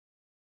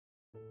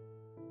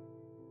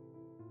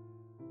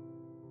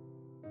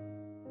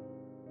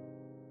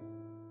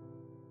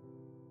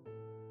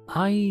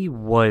I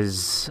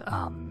was,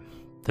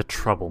 the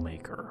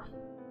troublemaker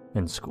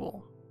in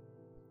school.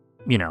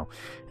 You know,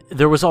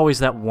 there was always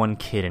that one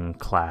kid in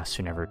class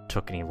who never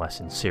took any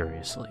lessons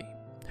seriously,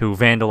 who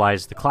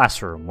vandalized the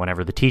classroom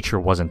whenever the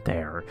teacher wasn't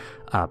there,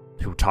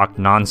 who talked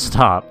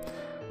nonstop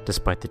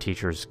despite the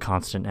teacher's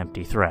constant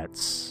empty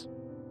threats.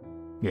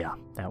 Yeah,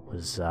 that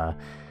was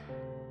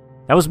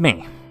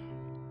me.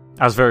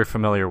 I was very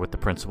familiar with the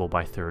principal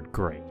by third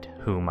grade,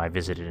 whom I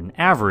visited an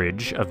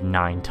average of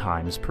 9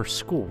 times per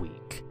school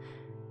week.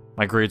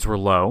 My grades were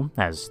low,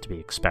 as to be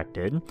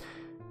expected,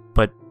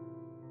 but,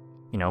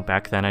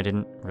 back then I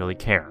didn't really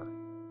care.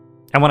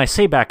 And when I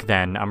say back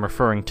then, I'm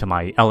referring to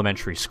my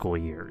elementary school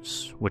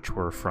years, which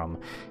were from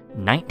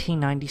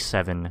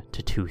 1997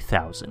 to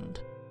 2000,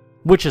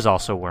 which is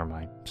also where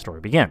my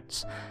story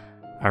begins.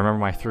 I remember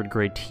my third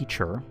grade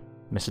teacher,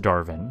 Miss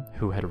Darvin,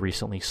 who had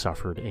recently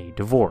suffered a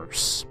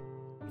divorce.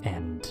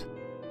 And,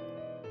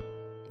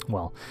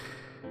 well,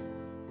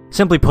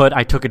 simply put,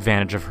 I took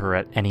advantage of her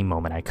at any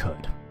moment I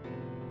could.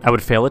 I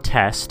would fail a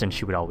test, and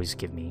she would always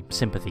give me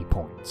sympathy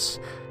points.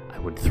 I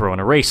would throw an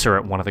eraser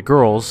at one of the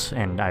girls,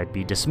 and I'd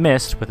be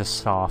dismissed with a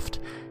soft,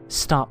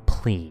 "Stop,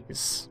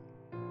 please."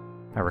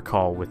 I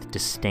recall with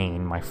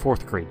disdain my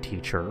fourth grade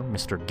teacher,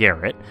 Mr.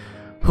 Garrett,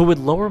 who would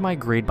lower my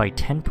grade by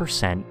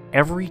 10%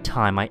 every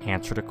time I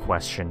answered a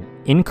question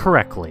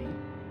incorrectly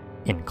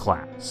in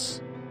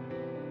class.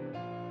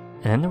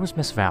 And then there was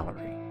Miss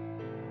Valerie,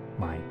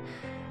 my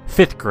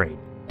fifth grade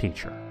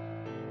teacher.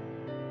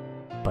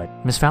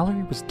 But Miss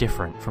Valerie was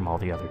different from all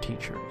the other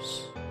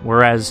teachers.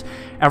 Whereas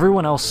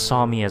everyone else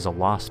saw me as a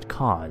lost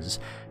cause,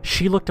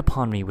 she looked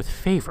upon me with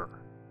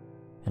favor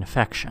and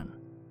affection.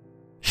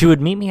 She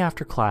would meet me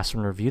after class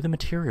and review the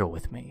material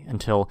with me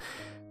until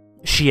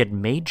she had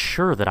made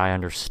sure that I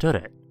understood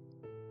it.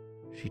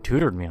 She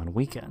tutored me on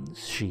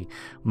weekends. She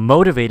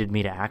motivated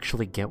me to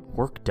actually get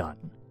work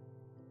done.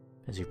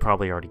 As you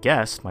probably already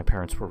guessed, my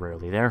parents were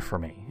rarely there for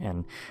me,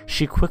 and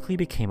she quickly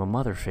became a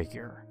mother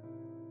figure.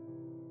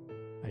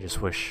 I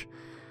just wish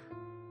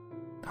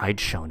I'd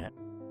shown it.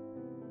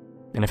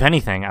 And if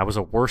anything, I was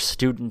a worse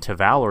student to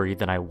Valerie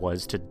than I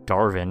was to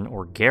Darvin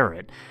or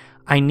Garrett.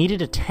 I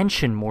needed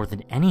attention more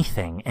than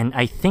anything, and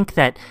I think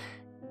that,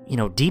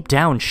 deep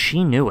down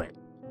she knew it.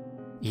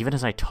 Even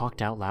as I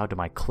talked out loud to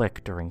my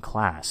clique during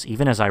class,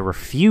 even as I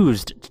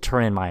refused to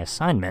turn in my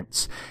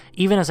assignments,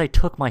 even as I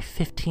took my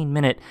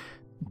 15-minute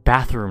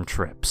bathroom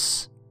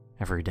trips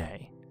every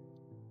day.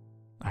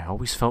 I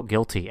always felt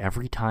guilty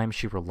every time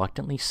she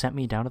reluctantly sent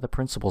me down to the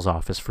principal's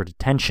office for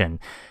detention,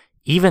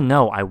 even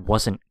though I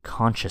wasn't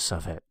conscious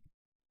of it.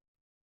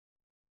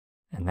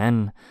 And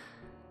then,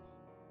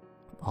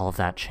 all of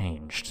that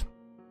changed.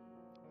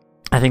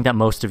 I think that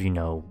most of you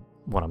know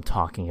what I'm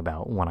talking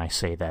about when I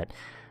say that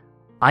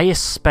I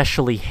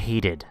especially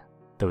hated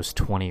those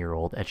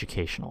 20-year-old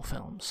educational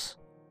films.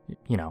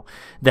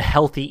 The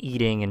healthy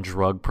eating and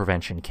drug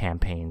prevention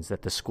campaigns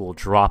that the school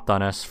dropped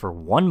on us for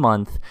 1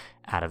 month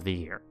out of the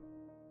year.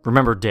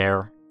 Remember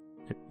DARE?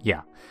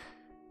 Yeah,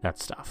 that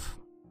stuff.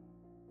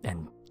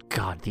 And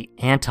God, the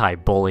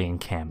anti-bullying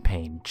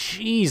campaign.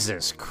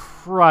 Jesus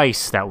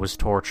Christ, that was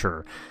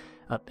torture.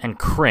 And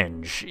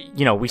cringe.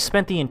 We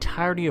spent the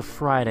entirety of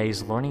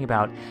Fridays learning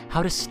about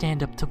how to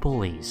stand up to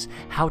bullies,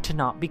 how to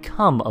not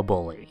become a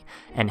bully,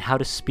 and how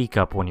to speak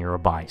up when you're a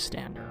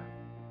bystander.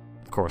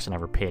 Of course, I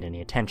never paid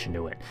any attention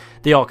to it.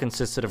 They all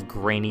consisted of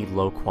grainy,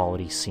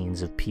 low-quality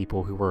scenes of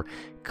people who were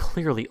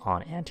clearly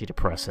on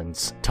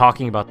antidepressants,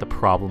 talking about the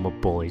problem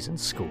of bullies in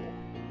school.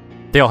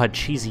 They all had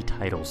cheesy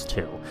titles,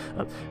 too.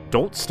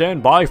 Don't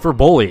stand by for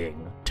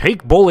bullying.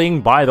 Take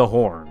bullying by the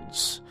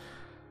horns.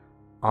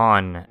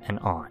 On and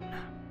on.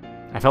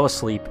 I fell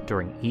asleep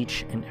during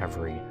each and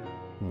every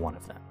one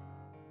of them.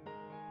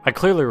 I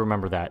clearly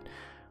remember that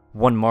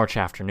one March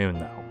afternoon,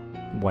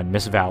 though, when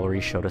Miss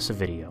Valerie showed us a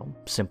video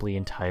simply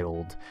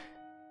entitled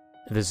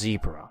The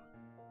Zebra.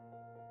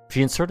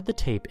 She inserted the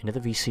tape into the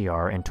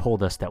VCR and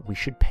told us that we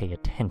should pay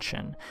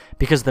attention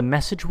because the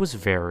message was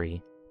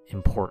very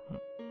important.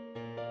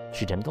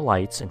 She dimmed the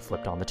lights and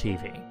flipped on the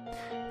TV.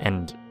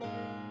 And,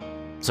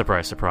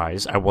 surprise,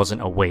 surprise, I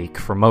wasn't awake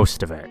for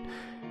most of it.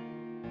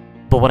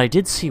 But what I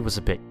did see was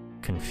a bit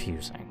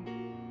confusing.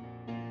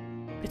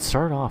 It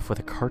started off with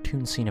a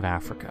cartoon scene of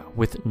Africa,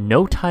 with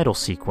no title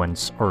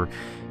sequence or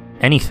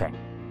anything.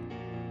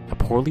 A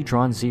poorly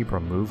drawn zebra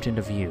moved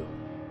into view,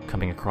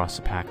 coming across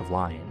a pack of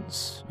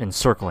lions,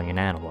 encircling an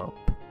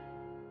antelope.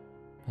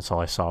 That's all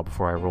I saw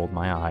before I rolled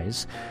my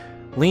eyes,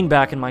 leaned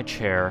back in my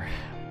chair,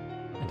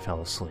 and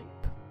fell asleep.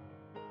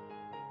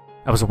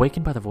 I was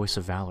awakened by the voice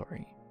of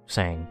Valerie,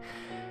 saying,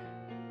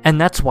 "And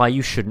that's why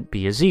you shouldn't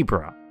be a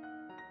zebra."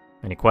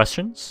 Any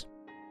questions?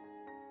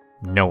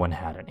 No one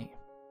had any.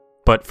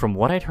 But from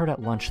what I'd heard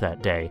at lunch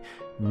that day,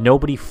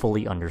 nobody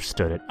fully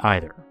understood it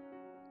either.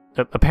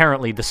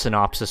 Apparently, the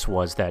synopsis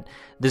was that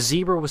the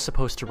zebra was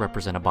supposed to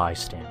represent a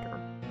bystander.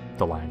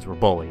 The lions were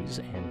bullies,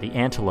 and the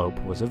antelope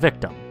was a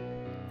victim.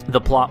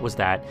 The plot was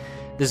that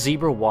the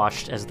zebra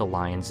watched as the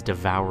lions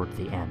devoured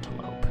the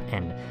antelope,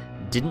 and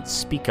didn't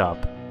speak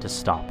up to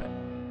stop it.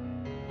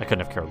 I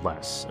couldn't have cared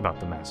less about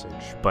the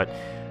message, but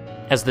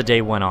as the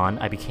day went on,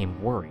 I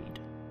became worried.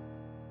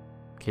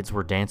 Kids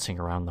were dancing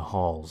around the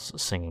halls,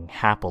 singing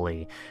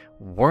happily,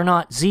 "We're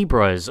not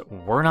zebras,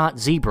 we're not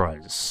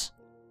zebras."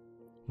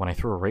 When I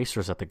threw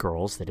erasers at the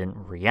girls, they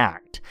didn't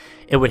react.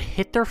 It would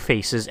hit their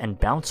faces and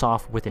bounce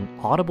off with an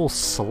audible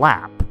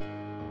slap,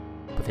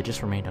 but they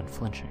just remained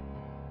unflinching,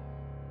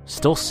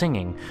 still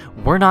singing,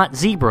 "We're not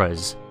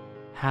zebras,"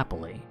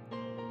 happily.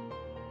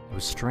 It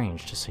was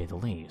strange, to say the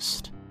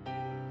least.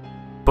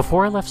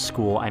 Before I left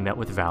school, I met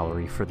with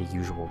Valerie for the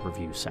usual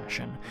review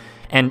session,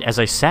 and as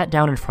I sat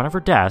down in front of her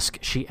desk,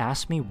 she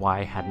asked me why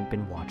I hadn't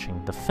been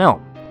watching the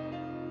film.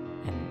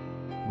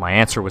 And my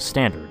answer was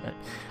standard.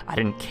 I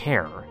didn't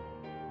care.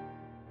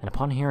 And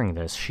upon hearing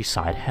this, she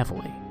sighed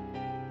heavily.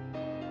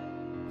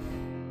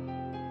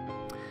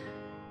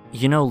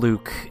 "You know,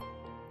 Luke,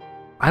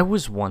 I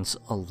was once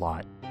a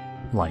lot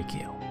like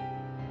you.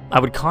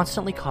 I would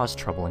constantly cause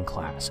trouble in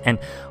class, and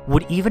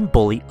would even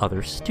bully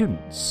other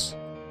students.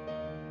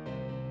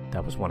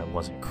 That was when it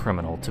wasn't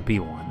criminal to be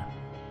one,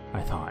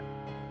 I thought.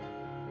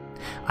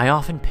 I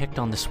often picked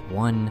on this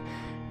one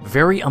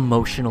very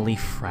emotionally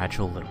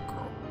fragile little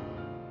girl.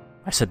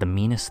 I said the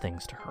meanest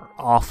things to her,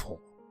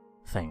 awful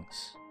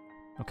things,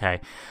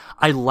 okay?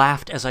 I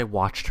laughed as I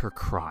watched her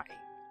cry.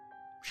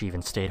 She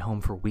even stayed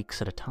home for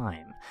weeks at a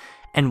time.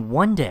 And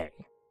one day,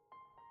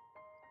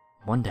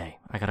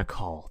 I got a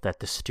call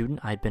that the student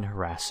I'd been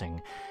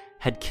harassing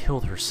had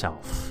killed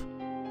herself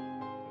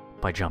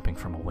by jumping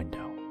from a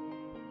window.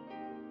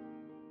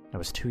 I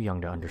was too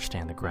young to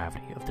understand the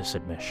gravity of this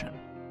admission.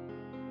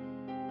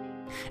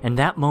 And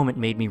that moment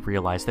made me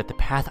realize that the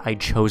path I'd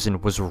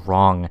chosen was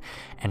wrong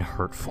and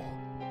hurtful.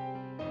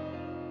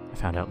 I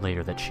found out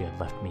later that she had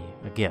left me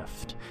a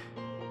gift.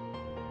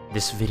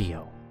 This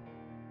video.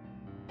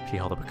 She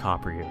held up a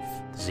copy of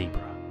The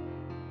Zebra.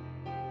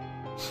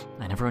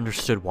 I never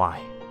understood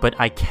why, but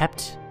I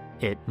kept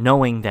it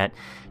knowing that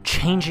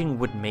changing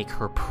would make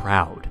her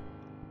proud.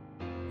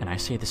 And I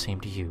say the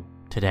same to you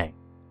today.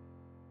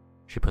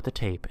 She put the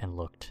tape and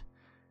looked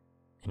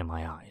into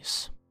my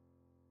eyes.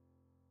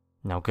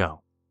 Now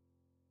go.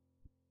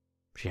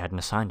 She hadn't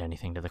assigned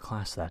anything to the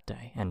class that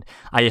day, and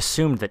I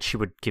assumed that she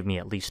would give me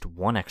at least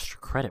one extra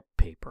credit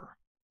paper.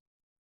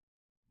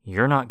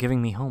 You're not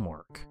giving me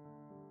homework,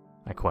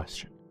 I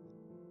questioned.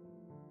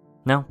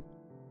 No,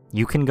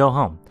 you can go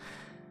home.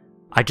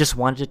 I just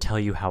wanted to tell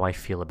you how I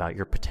feel about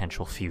your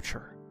potential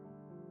future,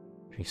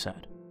 she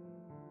said.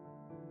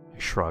 I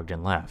shrugged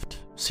and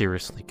left,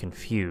 seriously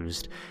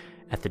confused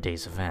at the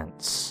day's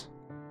events.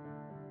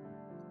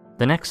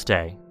 The next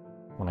day,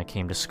 when I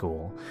came to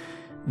school,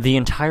 the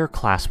entire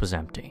class was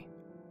empty.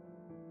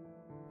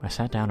 I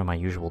sat down at my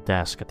usual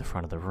desk at the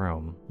front of the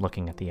room,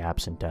 looking at the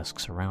absent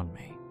desks around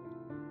me.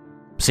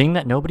 Seeing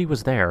that nobody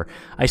was there,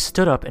 I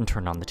stood up and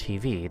turned on the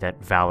TV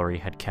that Valerie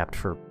had kept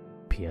for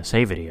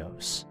PSA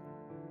videos.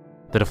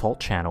 The default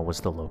channel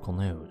was the local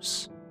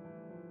news.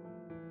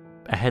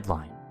 A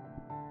headline: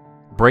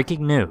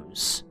 Breaking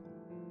news.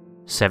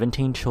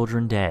 17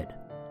 children dead.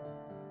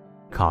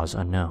 Cause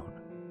unknown.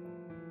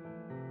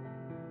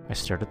 I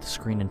stared at the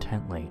screen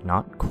intently,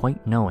 not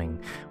quite knowing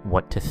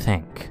what to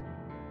think.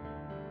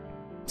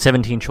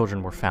 17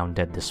 children were found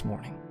dead this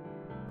morning,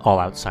 all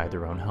outside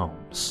their own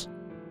homes,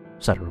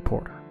 said a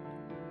reporter.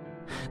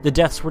 The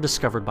deaths were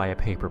discovered by a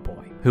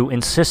paperboy who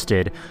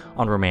insisted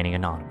on remaining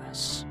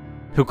anonymous,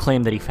 who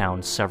claimed that he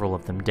found several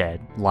of them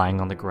dead,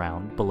 lying on the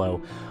ground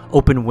below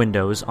open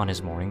windows on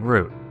his morning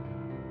route.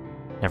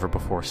 Never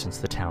before since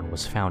the town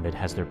was founded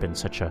has there been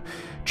such a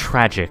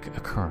tragic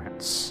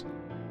occurrence.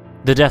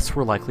 The deaths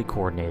were likely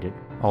coordinated,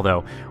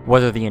 although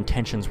whether the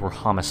intentions were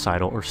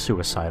homicidal or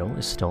suicidal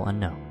is still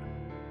unknown.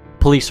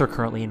 Police are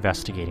currently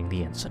investigating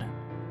the incident.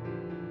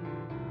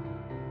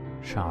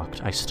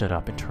 Shocked, I stood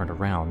up and turned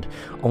around,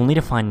 only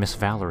to find Miss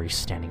Valerie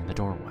standing in the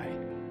doorway.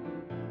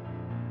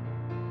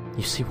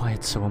 You see why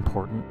it's so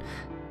important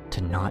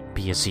to not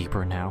be a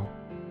zebra now?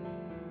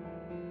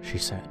 She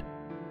said,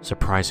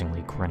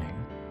 surprisingly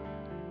grinning.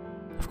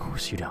 Of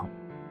course you don't.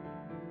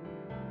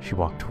 She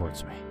walked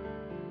towards me.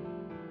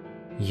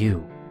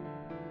 You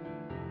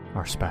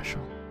are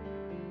special.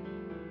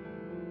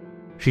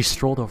 She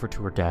strolled over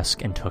to her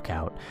desk and took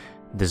out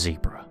The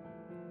Zebra.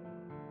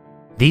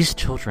 These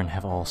children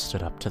have all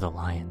stood up to the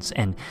lions,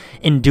 and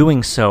in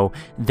doing so,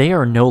 they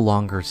are no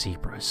longer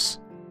zebras.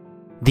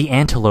 The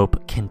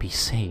antelope can be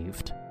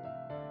saved.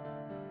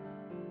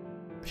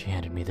 She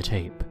handed me the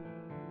tape.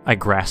 I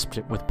grasped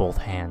it with both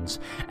hands,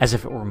 as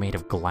if it were made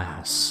of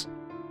glass.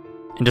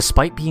 And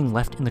despite being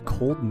left in the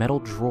cold metal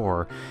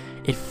drawer,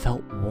 it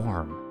felt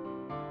warm,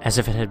 as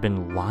if it had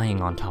been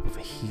lying on top of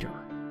a heater.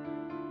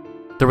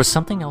 There was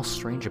something else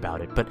strange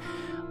about it, but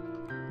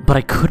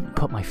I couldn't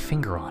put my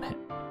finger on it.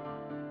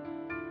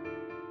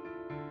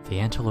 The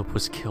antelope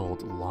was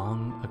killed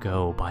long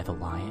ago by the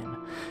lion.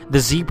 The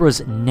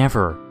zebras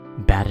never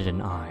batted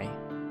an eye.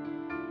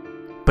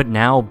 But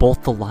now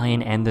both the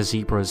lion and the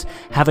zebras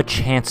have a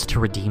chance to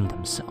redeem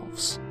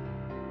themselves.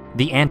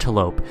 The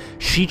antelope,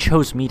 she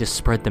chose me to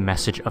spread the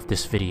message of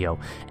this video,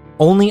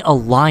 Only a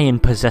lion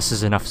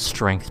possesses enough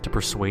strength to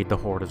persuade the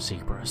horde of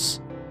zebras.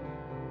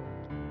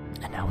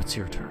 And now it's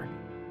your turn.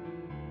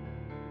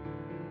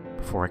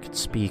 Before I could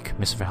speak,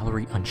 Miss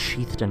Valerie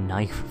unsheathed a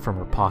knife from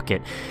her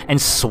pocket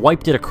and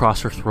swiped it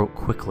across her throat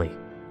quickly,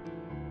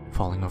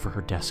 falling over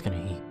her desk in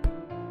a heap.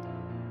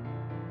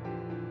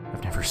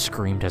 I've never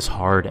screamed as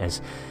hard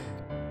as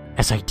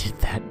I did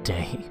that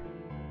day.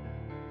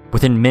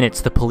 Within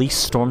minutes, the police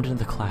stormed into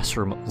the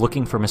classroom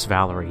looking for Miss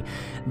Valerie.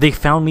 They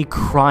found me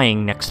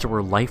crying next to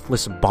her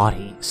lifeless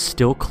body,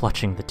 still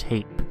clutching the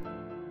tape.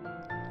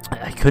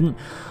 I couldn't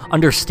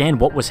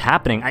understand what was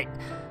happening.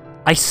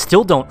 I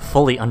still don't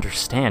fully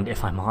understand,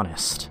 if I'm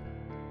honest.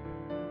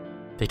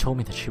 They told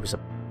me that she was a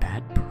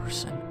bad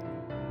person,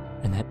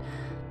 and that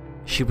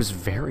she was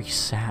very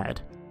sad.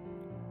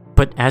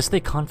 But as they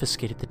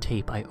confiscated the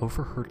tape, I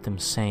overheard them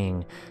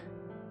saying,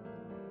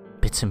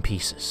 "Bits and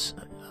pieces.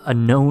 A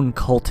known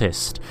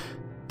cultist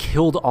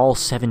killed all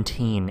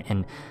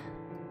 17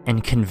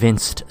 and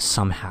convinced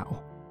somehow."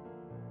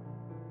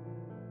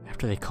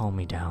 After they calmed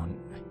me down,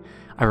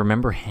 I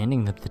remember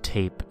handing them the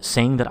tape,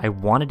 saying that I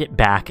wanted it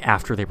back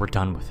after they were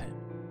done with it.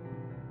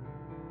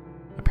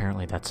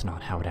 Apparently that's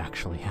not how it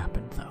actually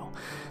happened, though.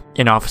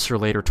 An officer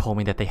later told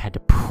me that they had to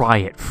pry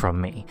it from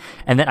me,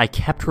 and that I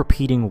kept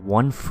repeating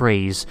one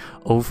phrase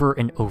over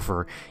and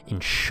over in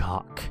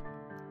shock.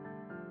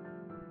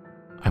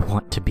 "I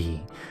want to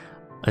be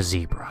a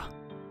zebra."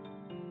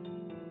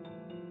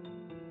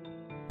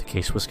 The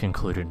case was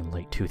concluded in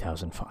late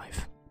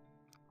 2005,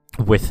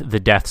 with the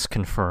deaths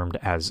confirmed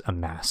as a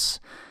mass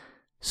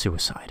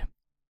suicide,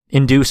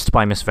 induced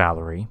by Miss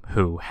Valerie,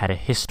 who had a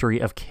history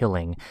of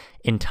killing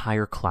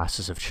entire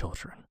classes of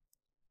children.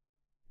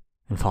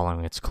 And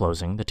following its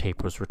closing, the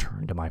tape was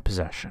returned to my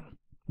possession,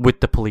 with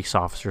the police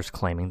officers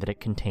claiming that it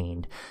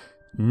contained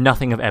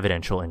nothing of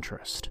evidential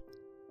interest.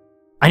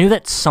 I knew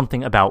that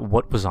something about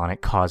what was on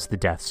it caused the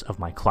deaths of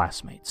my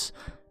classmates,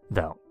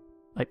 though.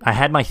 I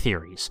had my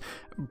theories.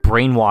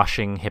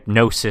 Brainwashing,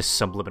 hypnosis,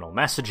 subliminal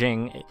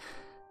messaging.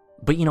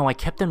 But, I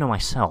kept them to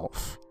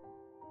myself.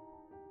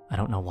 I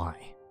don't know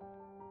why.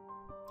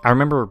 I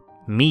remember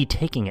me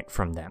taking it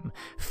from them,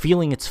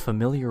 feeling its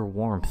familiar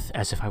warmth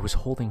as if I was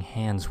holding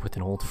hands with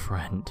an old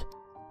friend.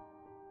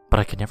 But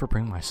I could never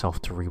bring myself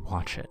to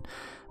rewatch it.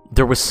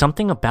 There was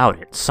something about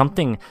it,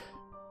 something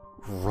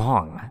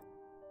wrong.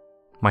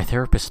 My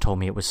therapist told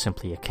me it was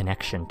simply a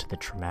connection to the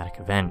traumatic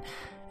event,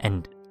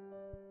 and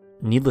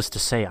needless to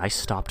say, I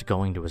stopped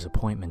going to his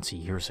appointments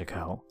years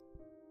ago.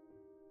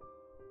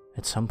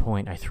 At some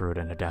point, I threw it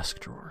in a desk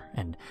drawer,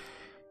 and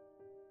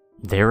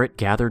there it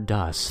gathered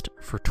dust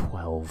for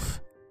 12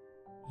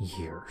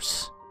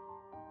 years.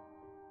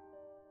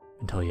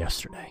 Until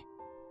yesterday.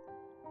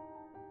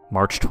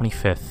 March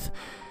 25th,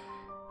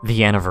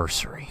 the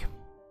anniversary.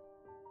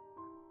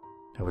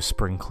 I was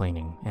spring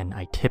cleaning, and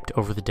I tipped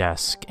over the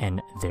desk,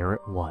 and there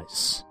it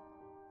was.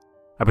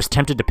 I was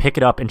tempted to pick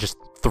it up and just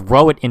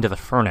throw it into the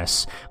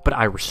furnace, but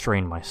I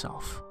restrained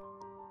myself.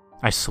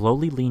 I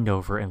slowly leaned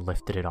over and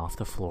lifted it off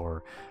the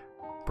floor,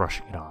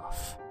 brushing it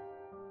off.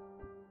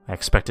 I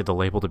expected the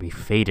label to be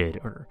faded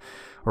or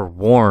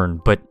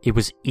worn, but it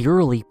was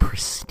eerily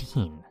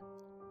pristine.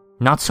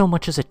 Not so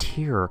much as a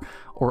tear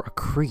or a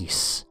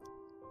crease.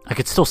 I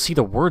could still see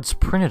the words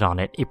printed on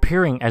it,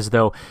 appearing as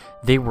though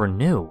they were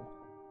new.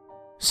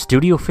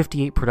 Studio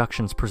 58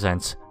 Productions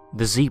presents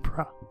The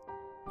Zebra,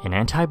 an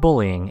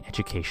anti-bullying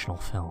educational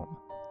film.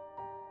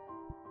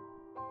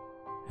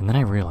 And then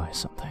I realized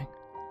something.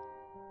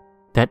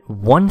 That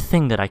one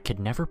thing that I could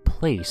never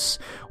place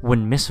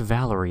when Miss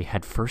Valerie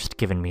had first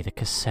given me the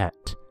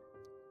cassette.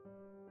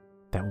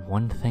 That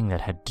one thing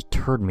that had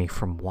deterred me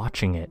from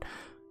watching it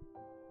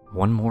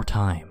one more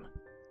time.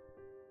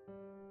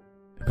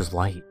 It was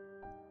light.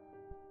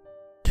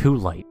 Too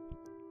light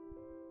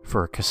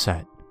for a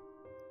cassette.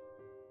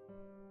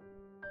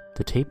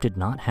 The tape did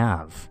not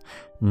have,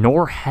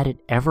 nor had it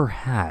ever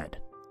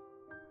had,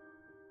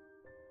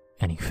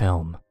 any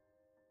film.